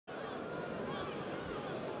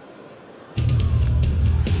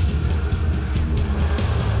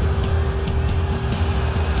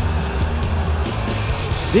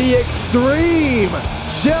the Extreme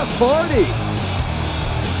Jeff Hardy.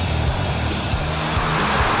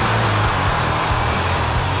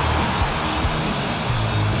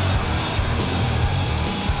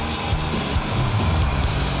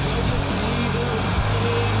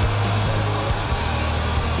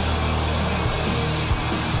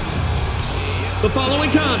 The following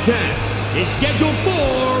contest is scheduled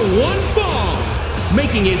for one fall.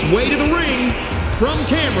 Making his way to the ring from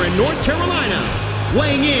Cameron, North Carolina,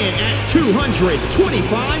 weighing in at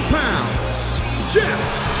 225 pounds, Jeff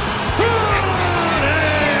Hardy!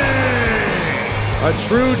 A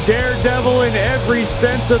true daredevil in every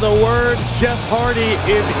sense of the word, Jeff Hardy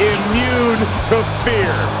is immune to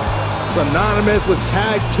fear. Synonymous with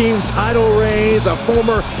tag team title reigns, a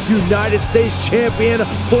former United States champion,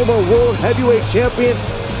 former world heavyweight champion.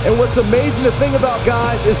 And what's amazing to think about,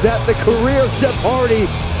 guys, is that the career of Jeff Hardy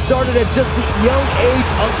started at just the young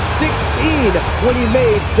age of 16 when he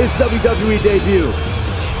made his WWE debut.